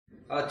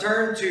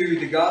turn to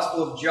the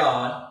Gospel of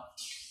John,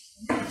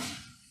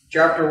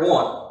 chapter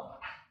 1,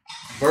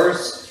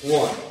 verse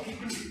 1.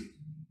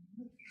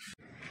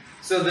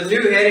 So the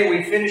new heading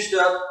we finished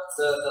up,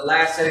 the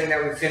last heading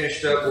that we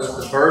finished up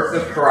was the birth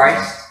of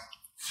Christ.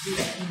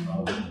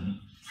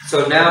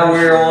 So now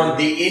we're on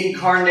the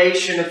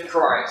Incarnation of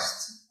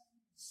Christ.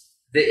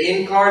 The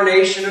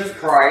Incarnation of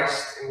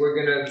Christ, and we're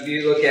going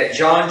to look at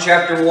John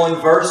chapter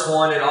 1, verse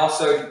 1, and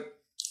also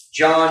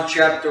John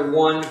chapter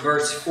 1,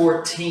 verse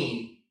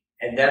 14.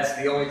 And that's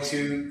the only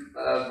two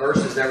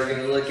verses that we're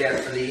going to look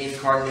at for the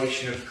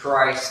Incarnation of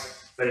Christ.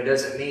 But it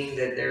doesn't mean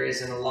that there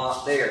isn't a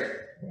lot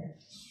there.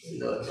 Even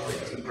though it's only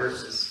two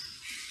verses.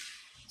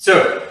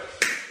 So,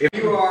 if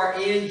you are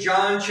in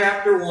John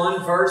chapter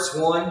 1, verse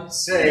 1,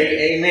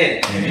 say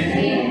amen.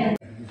 Amen.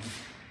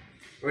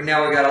 Well,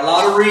 now we got a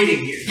lot of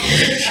reading here.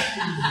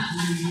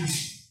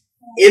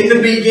 In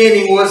the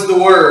beginning was the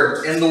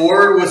Word, and the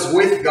Word was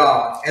with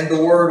God, and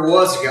the Word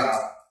was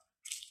God.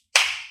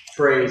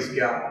 Praise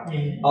God.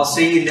 I'll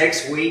see you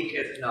next week.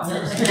 No.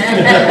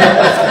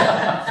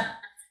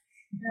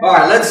 All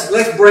right,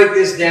 let's break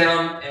this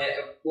down.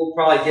 We'll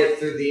probably get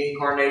through the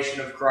Incarnation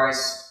of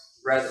Christ.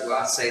 Rather,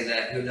 I say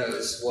that. Who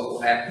knows what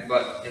will happen?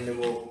 And then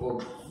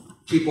we'll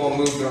keep on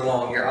moving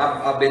along here.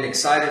 I've been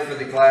excited for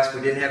the class.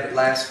 We didn't have it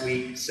last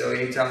week, so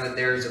anytime that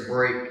there's a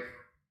break,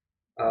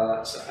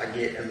 so I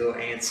get a little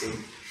antsy.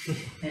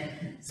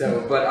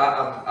 But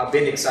I've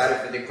been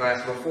excited for the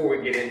class. Before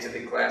we get into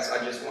the class,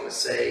 I just want to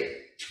say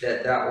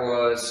that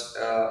was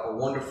a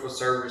wonderful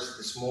service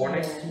this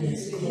morning.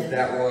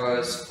 That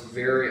was a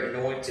very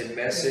anointed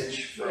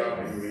message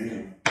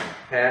from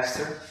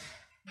Pastor.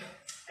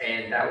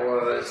 And that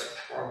was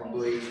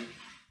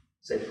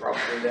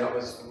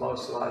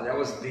that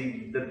was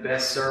the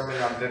best sermon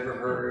I've ever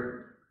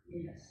heard.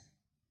 Yes,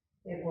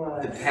 it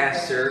was. The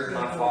pastor,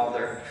 my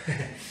father,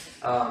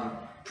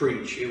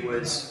 preach. It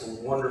was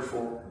a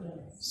wonderful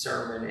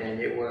sermon, and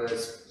it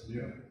was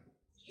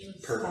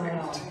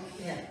perfect.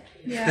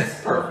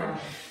 Yes, perfect.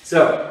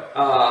 So,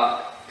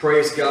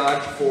 praise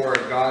God for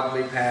a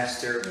godly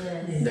pastor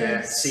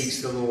that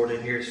seeks the Lord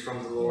and hears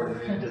from the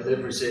Lord and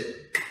delivers it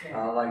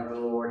like the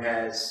Lord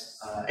has.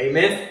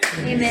 Amen?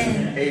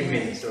 Amen.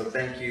 Amen. So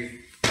thank you,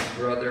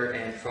 brother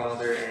and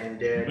father and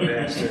dad,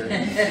 pastor,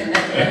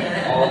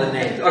 all the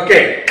names.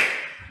 Okay,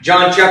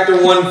 John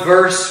chapter 1,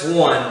 verse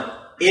 1.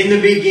 In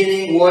the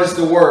beginning was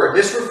the Word.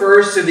 This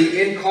refers to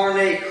the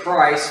incarnate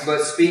Christ,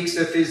 but speaks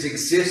of His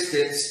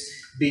existence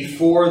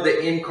before the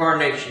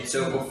incarnation.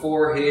 So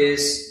before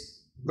His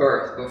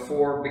birth,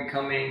 before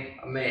becoming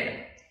a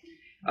man.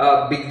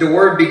 The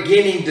word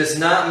beginning does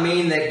not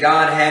mean that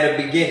God had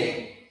a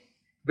beginning,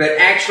 but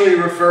actually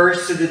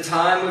refers to the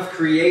time of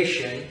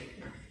creation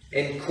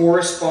and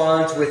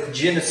corresponds with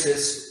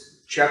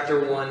Genesis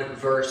chapter 1,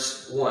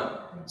 verse 1.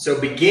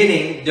 So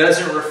beginning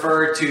doesn't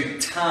refer to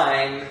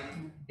time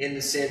in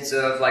the sense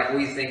of like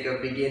we think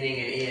of beginning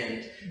and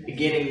end.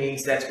 Beginning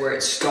means that's where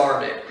it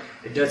started.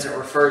 It doesn't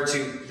refer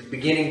to, the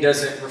beginning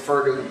doesn't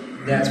refer to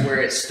that's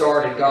where it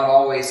started. God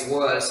always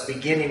was.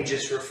 Beginning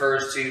just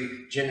refers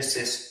to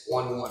Genesis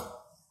 1:1.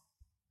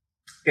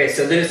 Okay,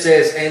 so then it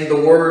says, and the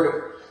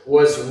Word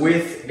was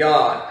with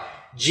God.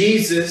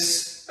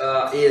 Jesus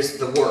is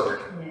the Word.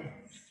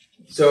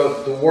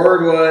 So the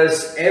Word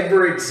was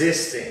ever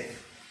existing.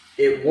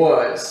 It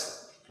was.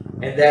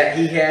 And that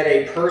He had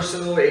a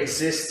personal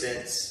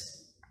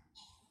existence,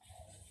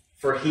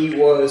 for He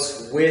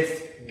was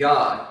with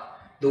God.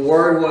 The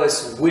Word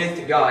was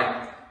with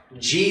God.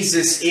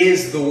 Jesus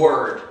is the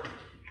Word.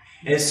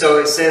 And so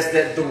it says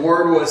that the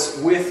Word was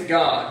with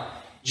God.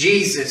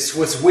 Jesus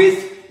was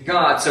with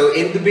God. So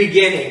in the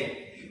beginning,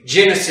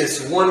 Genesis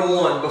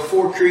 1:1,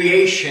 before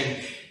creation,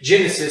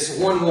 Genesis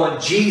 1:1,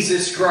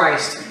 Jesus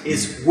Christ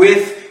is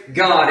with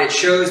God. It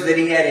shows that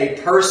He had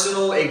a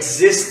personal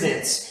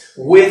existence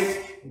with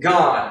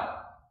God.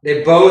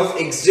 They both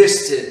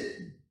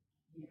existed.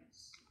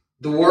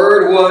 The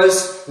Word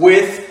was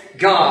with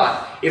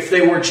God. If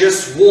they were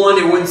just one,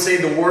 it wouldn't say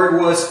the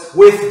Word was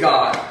with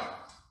God.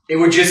 It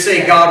would just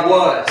say God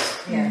was.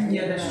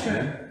 Yeah, that's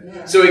true.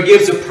 Yeah. So it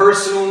gives a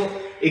personal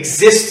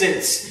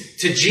existence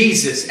to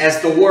Jesus as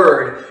the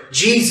Word.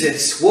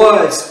 Jesus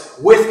was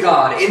with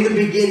God. In the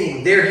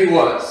beginning, there He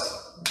was.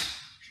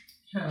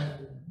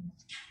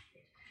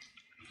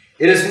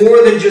 It is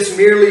more than just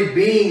merely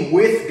being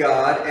with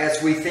God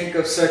as we think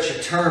of such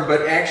a term,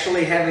 but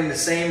actually having the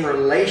same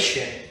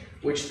relation,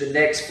 which the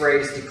next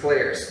phrase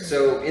declares.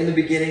 So in the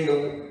beginning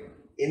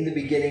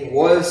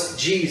was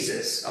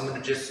Jesus. I'm going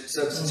to just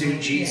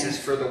substitute Jesus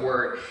for the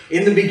Word.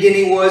 In the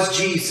beginning was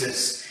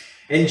Jesus,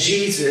 and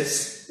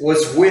Jesus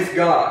was with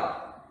God.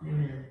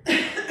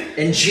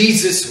 And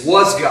Jesus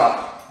was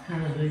God.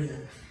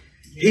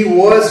 He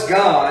was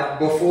God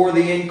before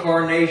the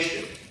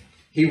incarnation.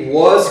 He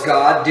was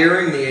God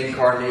during the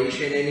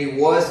incarnation, and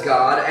He was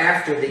God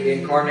after the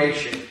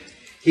incarnation.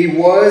 He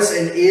was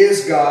and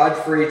is God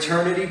for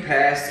eternity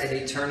past and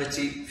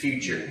eternity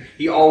future.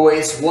 He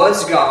always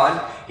was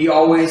God. He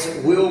always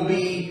will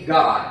be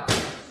God.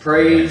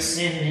 Praise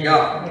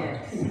God.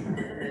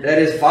 That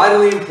is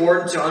vitally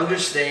important to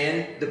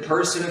understand the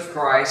person of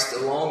Christ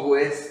along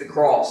with the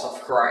cross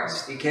of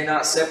Christ. You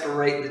cannot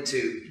separate the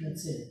two.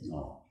 That's it.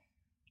 No.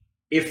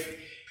 If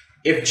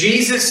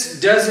Jesus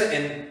doesn't,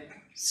 and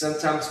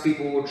sometimes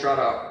people will try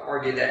to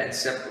argue that and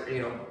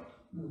separate,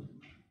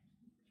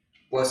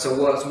 so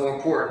what's more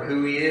important,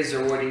 who he is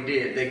or what he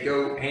did? They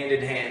go hand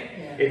in hand.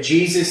 Yeah. If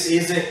Jesus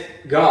isn't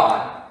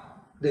God,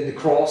 then the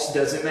cross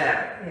doesn't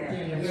matter.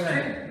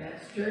 Yeah.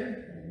 That's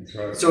true. That's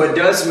right. So it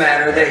does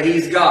matter that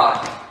he's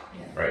God.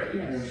 Right.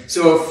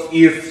 So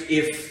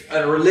if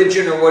a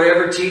religion or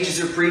whatever teaches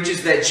or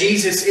preaches that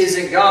Jesus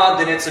isn't God,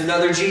 then it's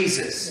another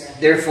Jesus. Yeah.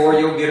 Therefore,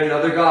 you'll get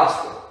another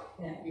gospel.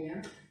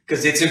 Yeah.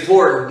 Because it's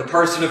important. The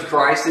person of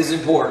Christ is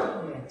important.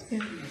 Yeah.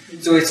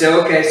 So we say,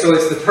 okay, so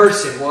it's the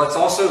person. Well, it's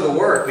also the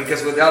work,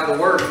 because without the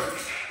work,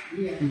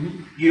 Yeah.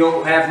 you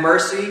don't have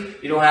mercy,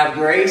 you don't have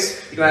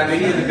grace, you don't have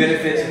any of the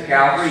benefits of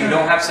Calvary, you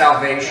don't have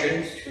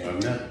salvation,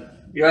 Amen.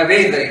 you don't have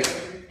anything.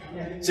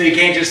 So you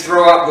can't just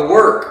throw out the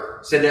work.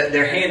 So that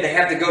they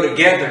have to go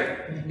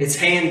together. It's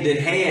hand in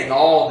hand.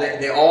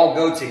 They all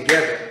go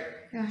together.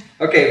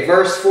 Okay,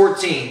 verse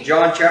 14.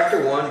 John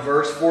chapter 1,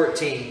 verse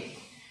 14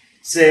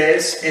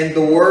 says, "And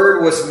the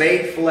Word was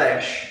made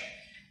flesh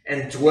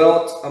and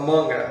dwelt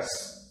among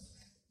us.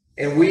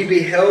 And we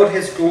beheld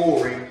his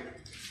glory,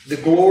 the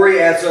glory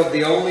as of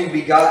the only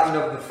begotten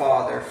of the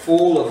Father,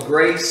 full of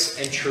grace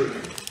and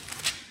truth."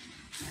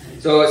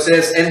 So it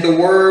says, "And the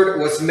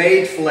Word was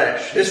made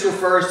flesh." This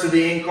refers to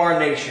the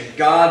incarnation,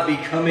 God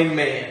becoming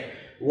man.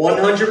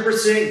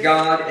 100%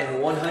 God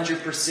and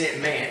 100%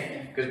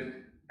 man. Because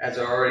as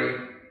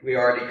we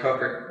already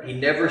covered, he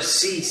never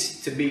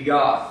ceased to be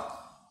God.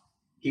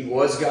 He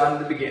was God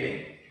in the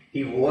beginning.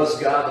 He was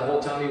God the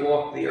whole time he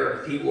walked the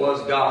earth. He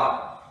was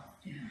God.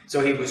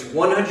 So he was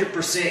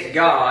 100%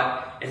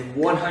 God and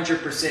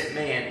 100%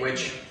 man,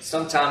 which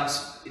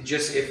sometimes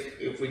just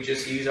if we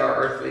just use our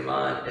earthly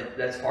mind,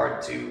 that's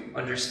hard to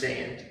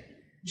understand.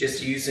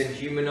 Just using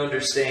human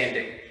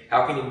understanding.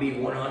 How can you be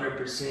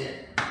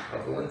 100%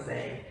 of one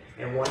thing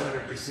and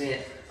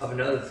 100% of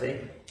another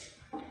thing?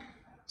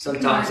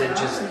 Sometimes it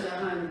just... My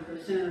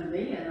daughter's 100% of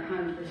me and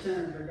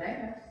 100% of her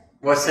dad.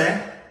 What's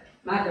that?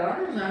 My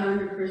daughter's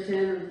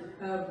 100%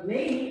 of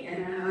me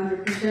and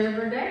 100% of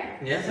her dad.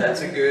 Yeah,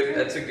 that's a good,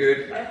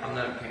 I'm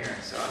not a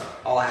parent, so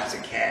all I have is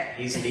a cat.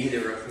 He's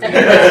neither of me.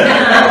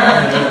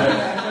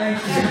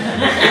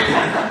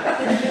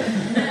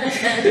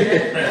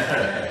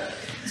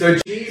 So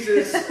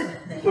Jesus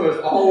was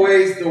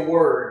always the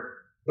Word,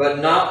 but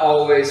not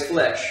always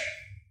flesh.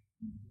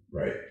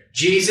 Right.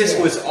 Jesus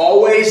was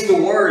always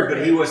the Word,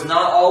 but he was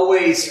not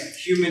always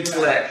human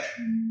flesh.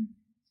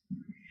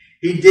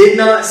 He did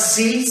not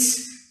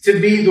cease to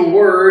be the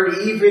Word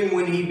even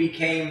when he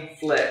became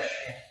flesh.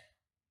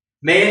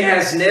 Man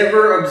has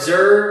never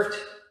observed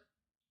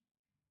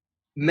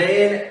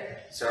man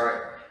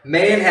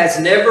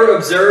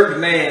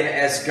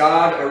as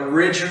God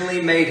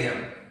originally made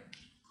him,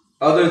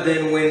 other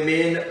than when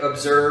men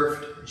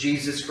observed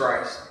Jesus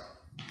Christ.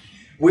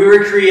 We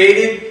were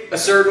created a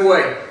certain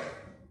way.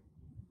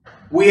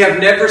 We have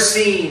never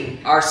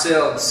seen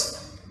ourselves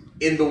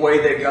in the way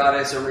that God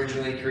has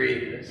originally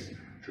created us.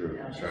 True.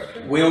 That's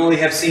right. We only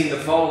have seen the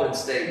fallen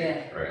state.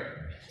 Yeah. Right.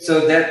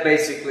 So that's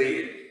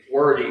basically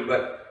wordy.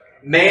 But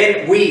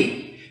man,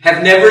 we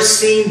have never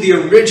seen the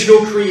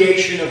original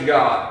creation of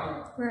God.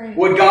 Right.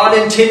 What God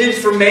intended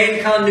for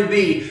mankind to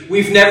be,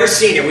 we've never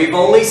seen it. We've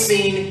only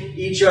seen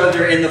each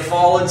other in the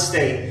fallen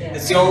state. Yeah.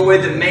 It's the only way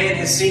that man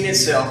has seen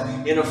itself,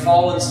 in a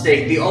fallen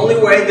state. The only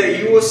way that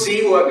you will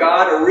see what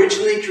God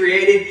originally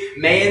created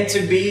man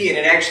to be, and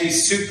it actually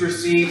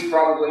supersedes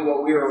probably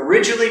what we were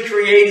originally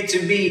created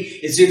to be,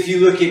 is if you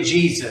look at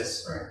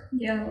Jesus. Right.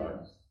 Yeah.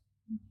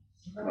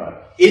 Right.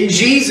 In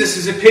Jesus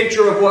is a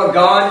picture of what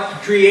God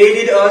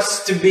created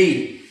us to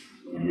be.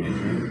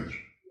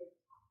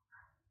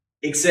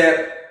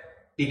 Except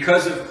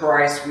because of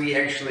Christ, we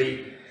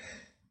actually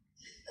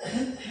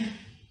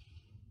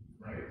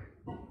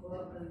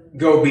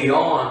go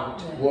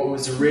beyond what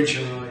was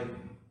originally.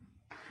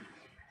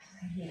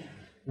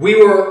 We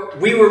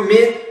were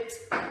meant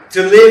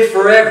to live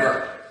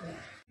forever.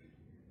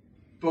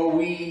 But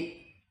the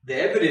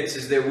evidence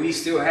is that we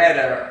still had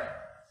a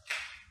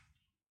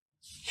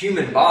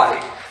human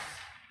body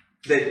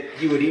that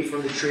you would eat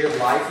from the tree of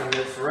life and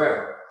live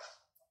forever.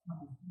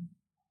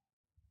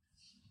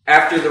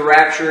 After the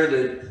rapture,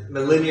 the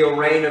millennial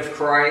reign of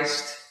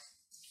Christ,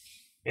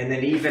 and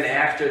then even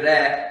after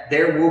that,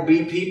 there will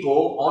be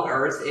people on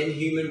earth in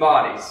human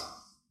bodies.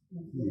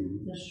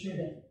 That's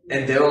true.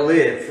 And they'll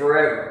live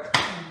forever.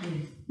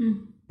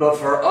 But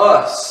for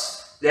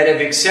us that have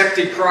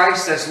accepted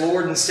Christ as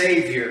Lord and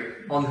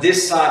Savior on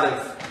this side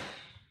of,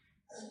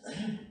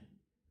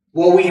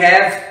 what we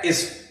have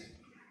is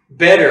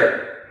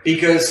better,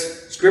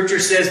 because Scripture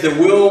says that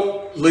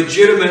we'll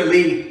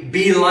legitimately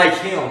be like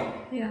Him.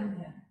 Yeah.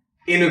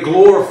 In a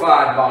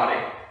glorified body,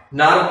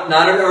 not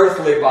an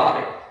earthly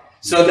body.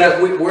 So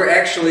that we're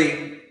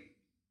actually,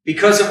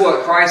 because of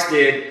what Christ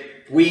did,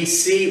 we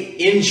see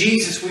in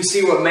Jesus, we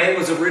see what man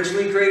was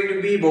originally created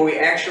to be, but we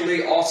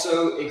actually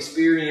also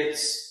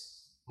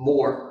experience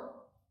more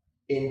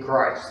in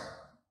Christ.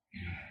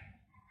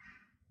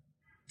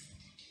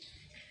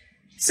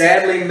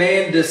 Sadly,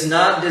 man does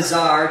not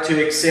desire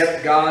to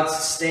accept God's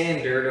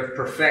standard of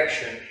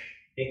perfection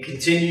and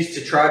continues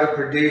to try to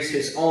produce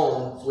his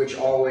own, which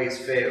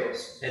always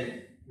fails.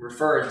 And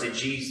referring to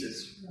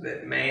Jesus,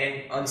 that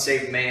man,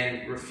 unsaved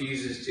man,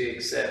 refuses to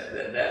accept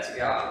that that's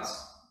God's.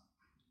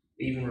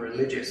 Even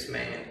religious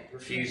man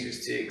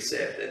refuses to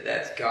accept that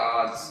that's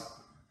God's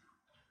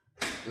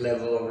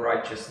level of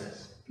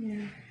righteousness.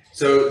 Yeah.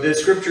 So the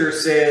scripture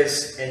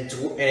says, and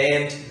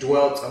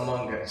dwelt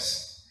among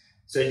us.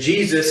 So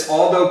Jesus,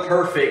 although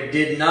perfect,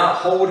 did not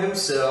hold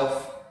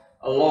himself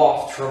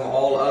aloft from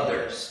all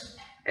others,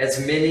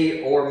 as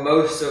many or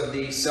most of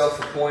the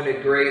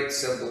self-appointed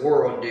greats of the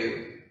world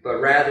do, but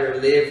rather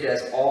lived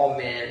as all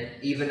men,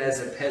 even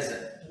as a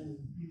peasant.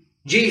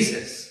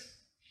 Jesus,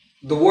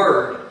 the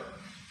Word,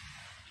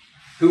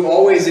 who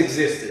always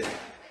existed,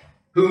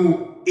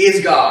 who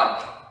is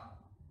God,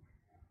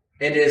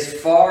 and is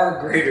far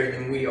greater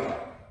than we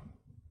are,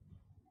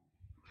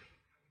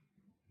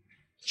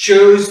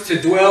 chose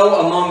to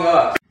dwell among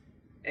us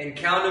and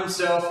count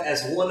himself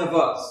as one of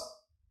us.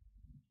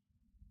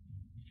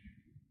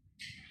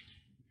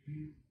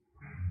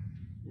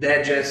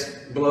 That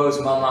just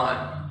blows my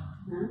mind.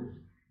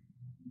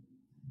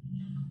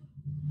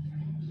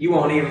 You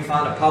won't even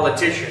find a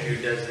politician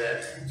who does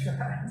that.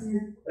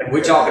 And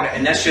we're talking,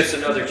 and that's just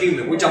another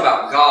human. We're talking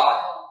about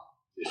God.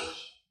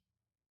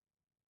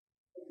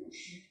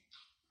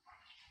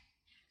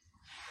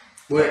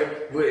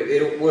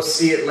 We'll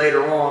see it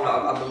later on,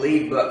 I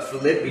believe, but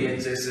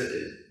Philippians is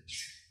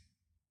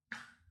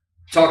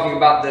talking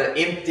about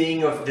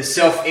the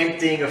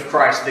self-emptying of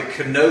Christ, the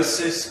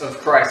kenosis of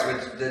Christ,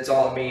 which that's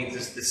all it means,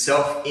 is the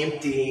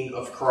self-emptying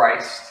of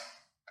Christ.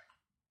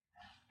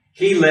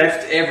 He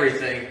left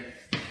everything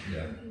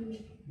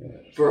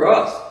for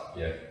us.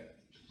 Yeah.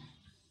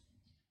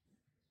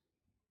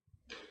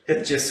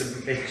 It's just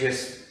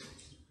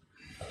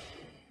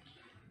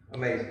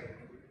amazing.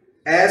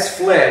 As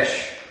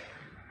flesh,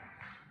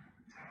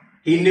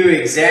 he knew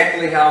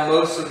exactly how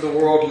most of the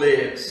world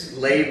lives,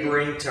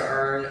 laboring to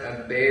earn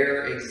a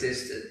bare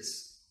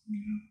existence.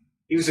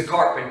 He was a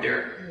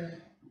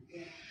carpenter.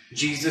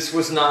 Jesus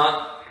was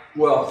not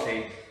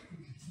wealthy.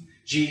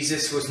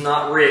 Jesus was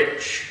not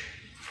rich.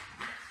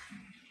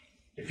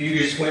 If you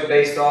just went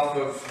based off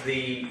of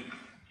the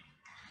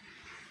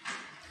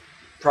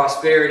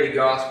prosperity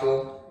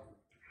gospel,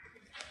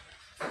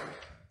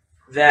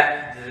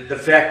 that the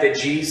fact that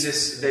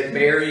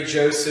Mary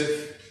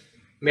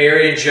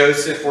and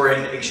Joseph were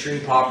in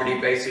extreme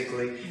poverty,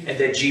 basically, and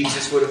that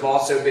Jesus would have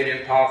also been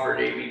in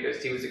poverty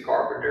because he was a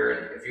carpenter,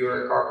 and if you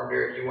were a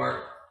carpenter, you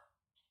weren't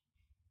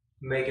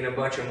making a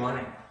bunch of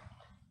money.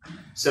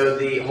 So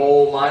the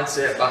whole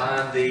mindset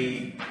behind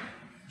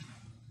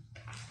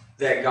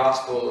that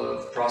gospel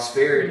of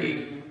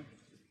prosperity,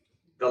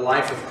 the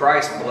life of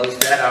Christ blows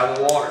that out of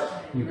the water.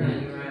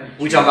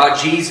 We talk about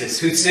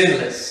Jesus, who's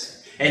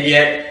sinless, and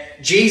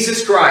yet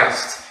Jesus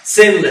Christ,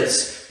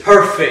 sinless,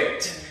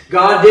 perfect.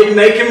 God didn't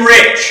make him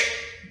rich.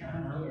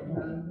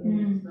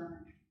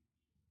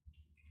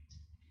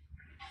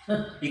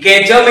 You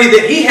can't tell me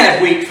that he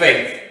had weak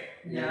faith.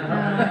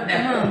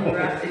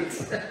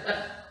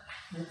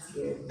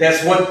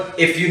 That's what,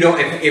 if you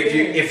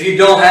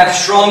don't have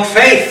strong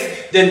faith,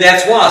 then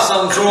that's why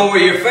something's wrong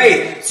with your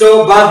faith.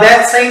 So by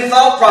that same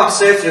thought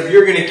process, if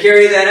you're going to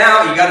carry that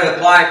out, you got to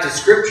apply it to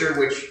Scripture,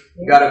 which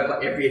you got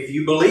to, if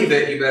you believe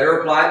it, you better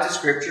apply it to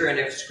Scripture, and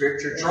if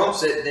Scripture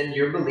trumps it, then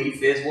your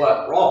belief is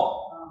what? Wrong.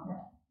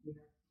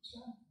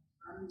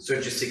 So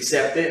just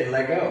accept it and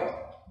let go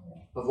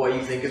of what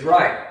you think is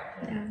right.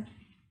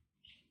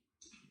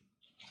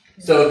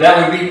 So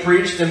that would be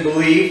preached and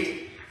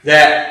believed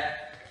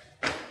that,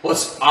 well,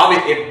 it's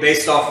obvious,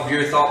 based off of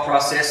your thought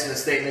process and the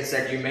statements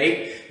that you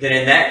make, that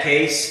in that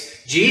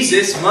case,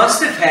 Jesus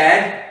must have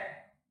had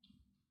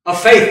a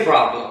faith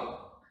problem.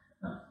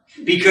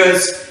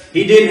 Because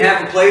he didn't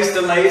have a place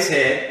to lay his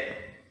head.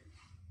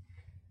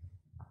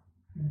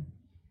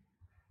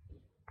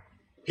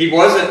 He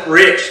wasn't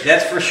rich,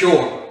 that's for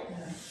sure.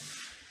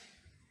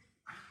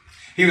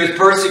 He was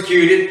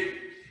persecuted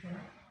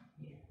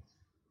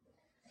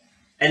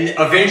and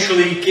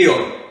eventually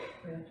killed.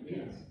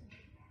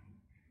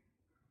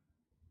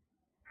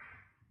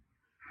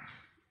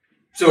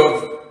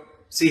 So,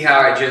 see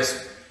how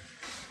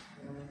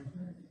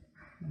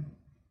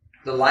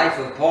the life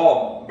of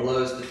Paul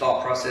blows the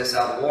thought process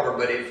out of the water,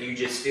 but if you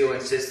just still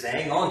insist to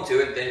hang on to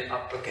it, then,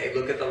 okay,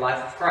 look at the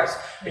life of Christ.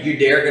 Are you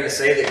dare going to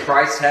say that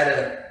Christ had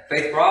a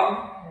faith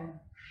problem?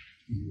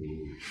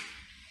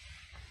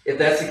 If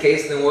that's the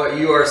case, then what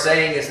you are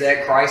saying is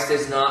that Christ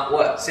is not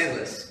what?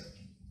 Sinless.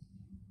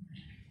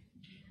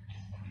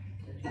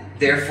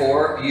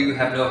 Therefore, you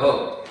have no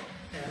hope.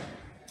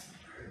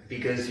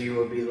 Because you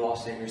will be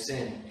lost in your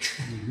sin.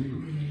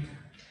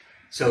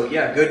 So,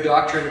 yeah, good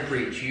doctrine to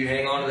preach. You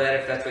hang on to that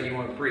if that's what you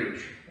want to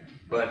preach.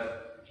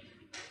 But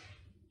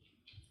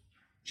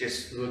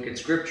Just look at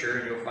Scripture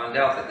and you'll find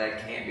out that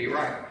that can't be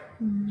right.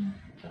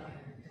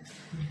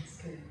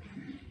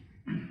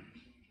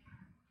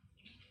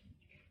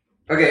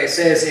 Okay, it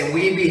says, and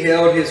we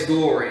beheld his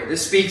glory.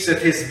 This speaks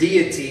of his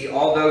deity,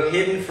 although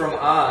hidden from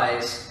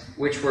eyes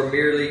which were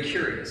merely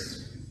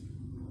curious.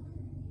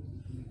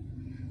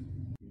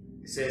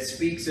 It says,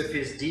 speaks of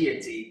his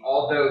deity,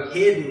 although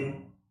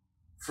hidden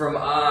from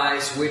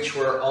eyes which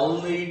were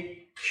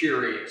only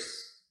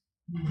curious.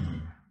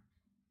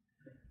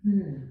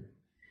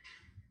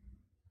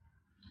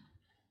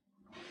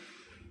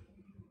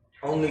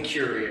 Only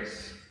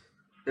curious.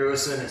 There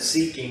wasn't a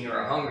seeking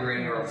or a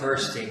hungering or a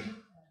thirsting.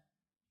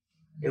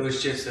 It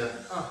was just a,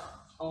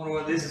 I wonder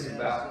what this is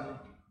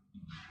about.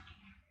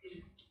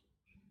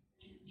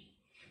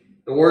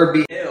 The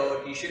word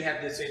beheld, you should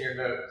have this in your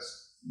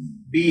notes.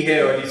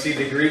 Beheld, you see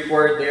the Greek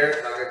word there?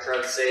 I'm not going to try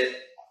to say it.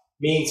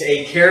 Means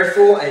a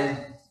careful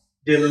and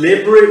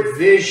deliberate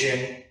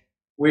vision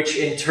which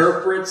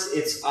interprets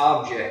its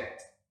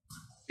object.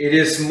 It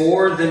is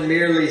more than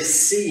merely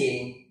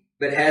seeing,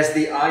 but has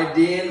the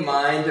idea in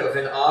mind of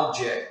an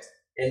object.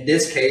 In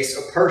this case,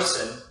 a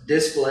person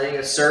displaying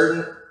a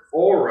certain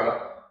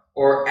aura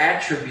or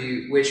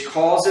attribute which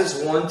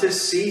causes one to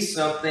see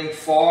something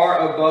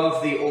far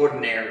above the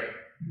ordinary.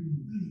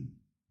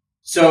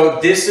 So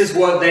this is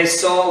what they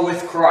saw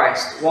with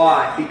Christ.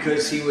 Why?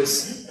 Because he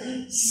was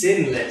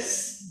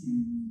sinless.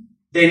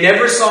 They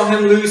never saw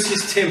him lose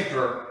his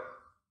temper.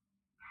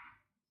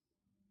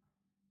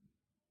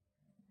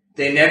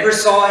 They never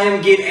saw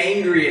him get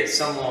angry at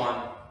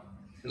someone,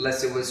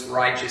 unless it was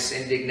righteous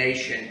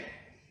indignation.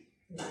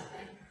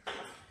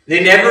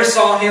 They never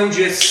saw him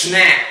just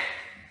snap.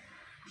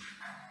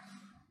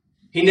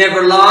 He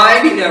never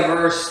lied. He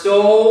never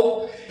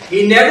stole.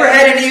 He never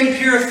had an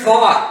impure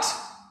thought.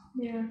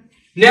 Yeah.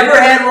 Never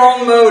had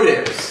wrong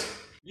motives.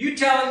 You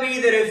telling me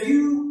that if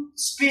you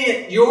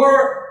spent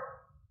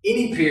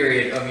any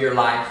period of your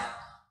life,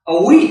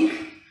 a week,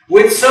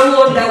 with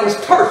someone that was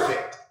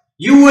perfect,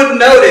 you wouldn't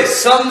notice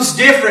something's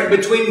different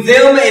between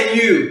them and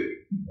you.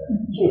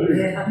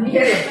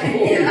 Really?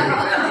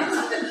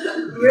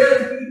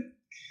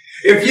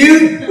 If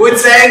you would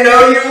say,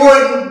 no, you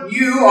wouldn't,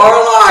 you are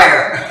a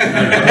liar.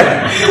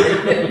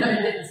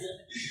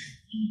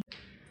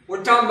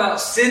 We're talking about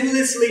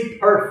sinlessly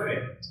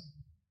perfect.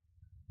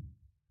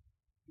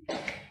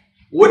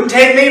 Wouldn't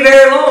take me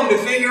very long to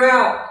figure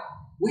out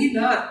we're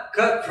not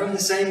cut from the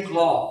same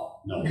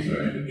cloth. No,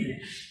 sir.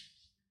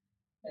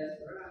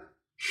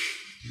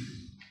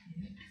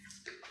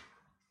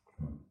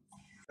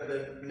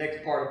 The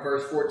next part of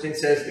verse 14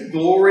 says, the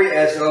glory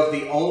as of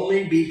the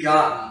only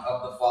begotten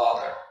of the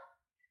Father.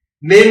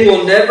 Men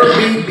will never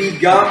be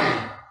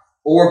begotten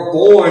or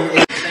born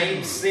in the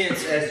same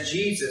sense as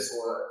Jesus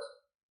was,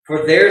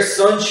 for their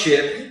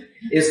sonship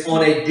is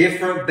on a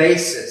different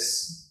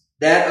basis,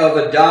 that of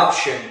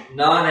adoption,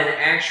 not an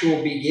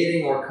actual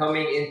begetting or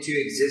coming into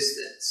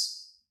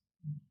existence.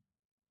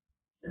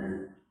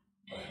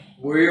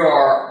 We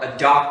are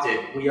adopted.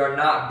 We are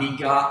not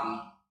begotten.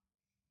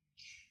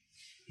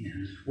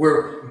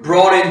 We're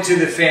brought into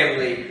the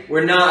family.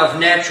 We're not of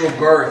natural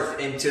birth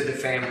into the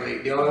family.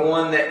 The only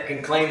one that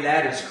can claim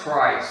that is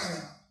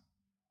Christ.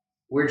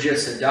 We're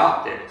just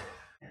adopted.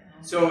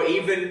 So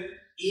even,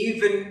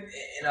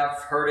 and I've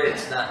heard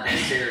it's not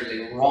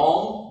necessarily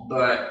wrong,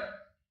 but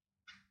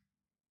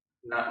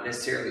not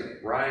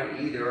necessarily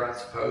right either, I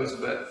suppose.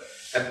 But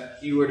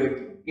if you were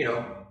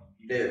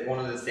to, one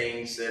of the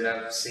things that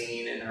I've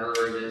seen and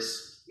heard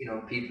is,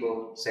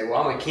 people say,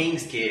 well, I'm a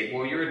king's kid.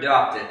 Well, you're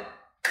adopted.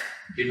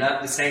 You're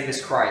not the same as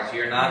Christ.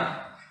 You're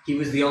not. He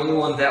was the only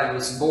one that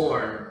was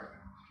born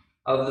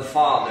of the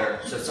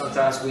Father. So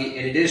sometimes and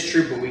it is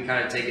true, but we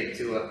kind of take it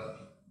to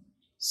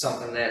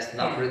something that's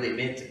not really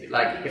meant to be.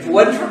 Like, if it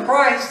wasn't for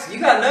Christ, you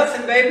got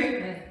nothing,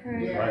 baby.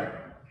 Right.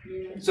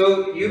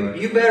 So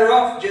you better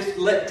off just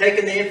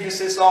taking the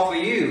emphasis off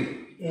of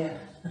you. Yeah.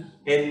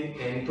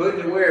 And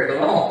putting it where it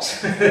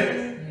belongs.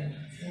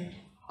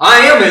 I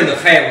am in the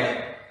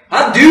family.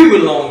 I do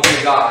belong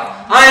to God.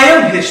 I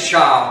am His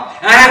child.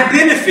 I have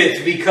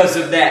benefits because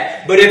of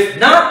that. But if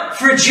not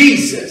for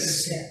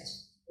Jesus,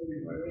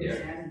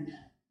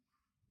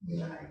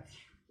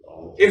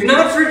 if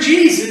not for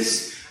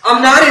Jesus,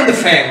 I'm not in the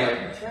family.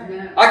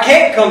 I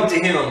can't come to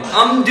Him.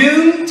 I'm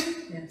doomed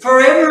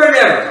forever and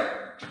ever.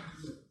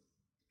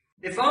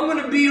 If I'm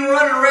going to be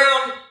running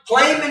around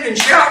claiming and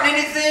shouting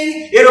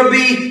anything, it'll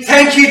be,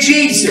 thank you,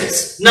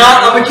 Jesus.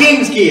 Not, I'm a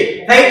king's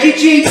kid. Thank you,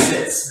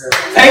 Jesus.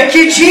 Thank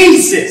you,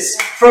 Jesus,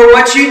 for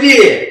what you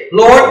did.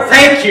 Lord,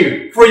 thank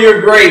you for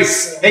your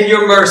grace and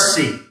your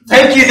mercy.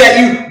 Thank you that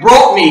you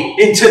brought me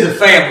into the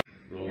family.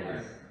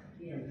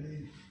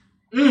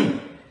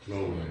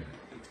 Glory.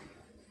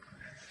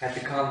 Have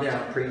to calm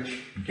down,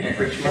 preach. Can't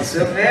preach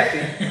myself happy.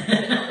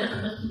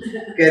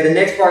 Okay, the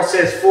next part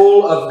says,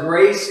 full of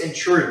grace and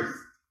truth.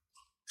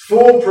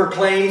 Full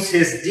proclaims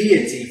His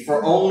deity,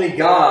 for only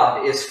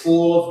God is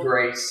full of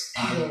grace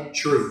and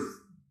truth.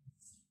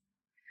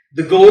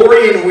 The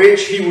glory in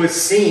which He was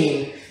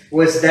seen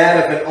was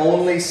that of an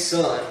only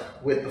Son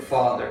with the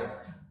Father.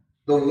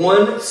 the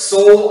one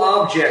sole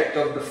object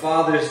of the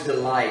Father's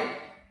delight.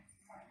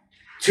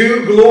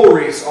 Two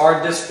glories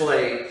are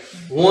displayed.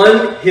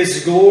 One,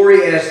 His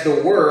glory as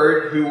the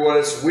Word who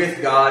was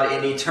with God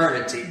in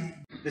eternity.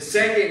 The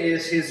second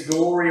is His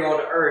glory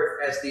on earth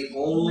as the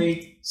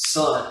only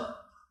Son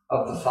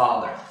of the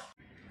Father.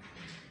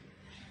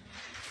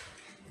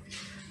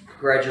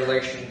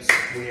 Congratulations,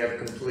 we have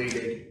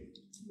completed,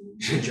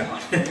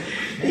 John,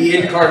 the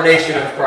Incarnation of Christ.